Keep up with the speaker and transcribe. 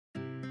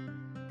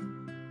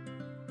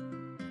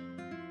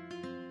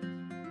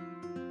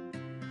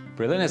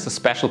Berlin is a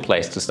special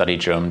place to study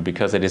German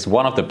because it is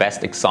one of the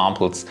best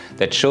examples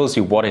that shows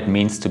you what it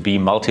means to be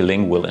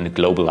multilingual in a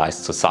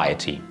globalized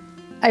society.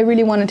 I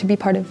really wanted to be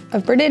part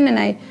of Berlin, and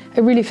I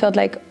really felt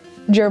like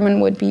German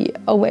would be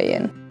a way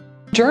in.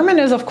 German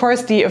is, of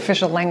course, the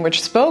official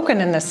language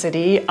spoken in the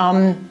city,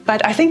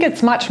 but I think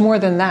it's much more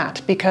than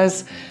that,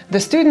 because the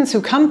students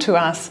who come to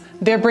us,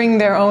 they bring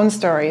their own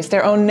stories,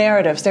 their own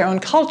narratives, their own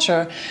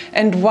culture,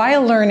 and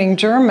while learning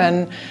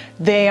German,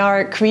 they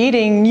are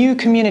creating new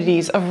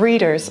communities of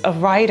readers,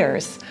 of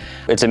writers.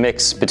 It's a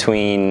mix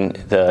between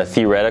the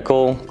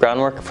theoretical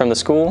groundwork from the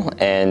school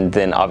and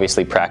then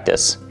obviously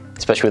practice.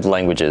 Especially with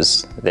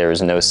languages, there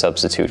is no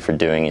substitute for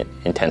doing it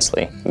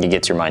intensely. It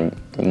gets your mind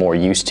more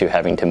used to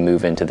having to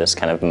move into this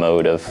kind of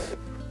mode of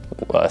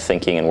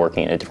thinking and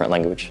working in a different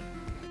language.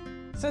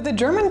 So the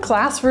German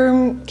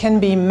classroom can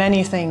be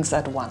many things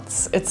at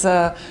once. It's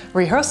a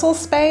rehearsal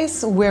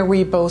space where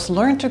we both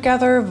learn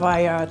together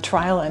via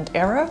trial and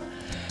error.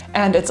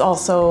 And it's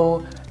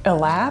also a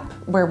lab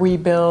where we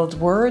build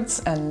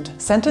words and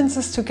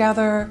sentences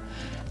together.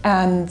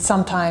 And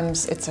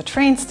sometimes it's a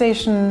train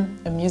station,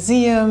 a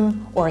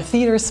museum, or a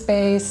theater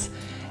space.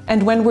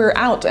 And when we're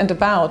out and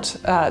about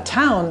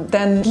town,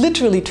 then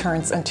literally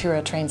turns into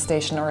a train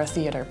station or a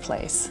theater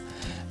place.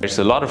 There's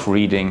a lot of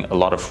reading, a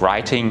lot of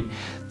writing.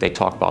 They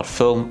talk about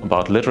film,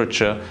 about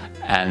literature,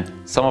 and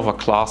some of our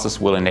classes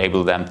will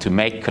enable them to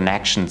make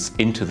connections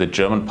into the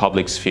German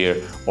public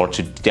sphere or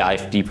to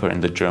dive deeper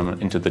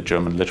into the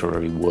German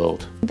literary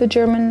world. The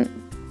German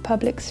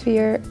public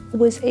sphere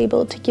was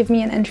able to give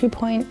me an entry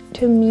point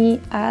to me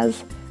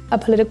as a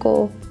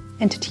political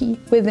entity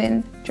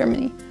within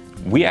Germany.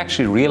 We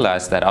actually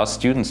realized that our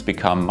students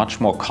become much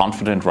more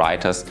confident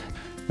writers.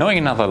 Knowing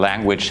another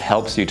language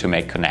helps you to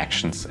make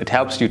connections. It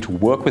helps you to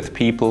work with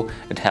people,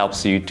 it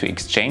helps you to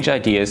exchange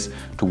ideas,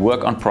 to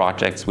work on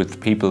projects with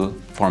people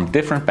from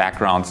different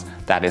backgrounds.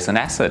 That is an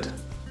asset.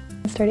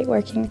 I started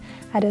working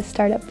at a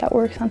startup that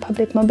works on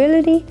public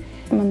mobility.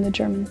 I'm on the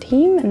German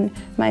team, and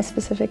my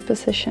specific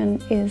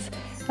position is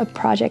a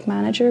project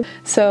manager.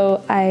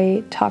 So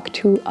I talk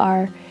to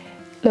our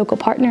local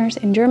partners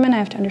in German. I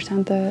have to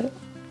understand the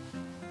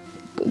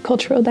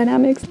cultural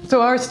dynamics.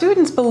 So our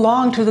students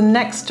belong to the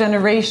next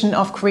generation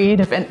of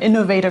creative and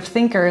innovative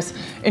thinkers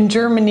in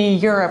Germany,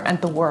 Europe,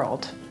 and the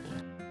world.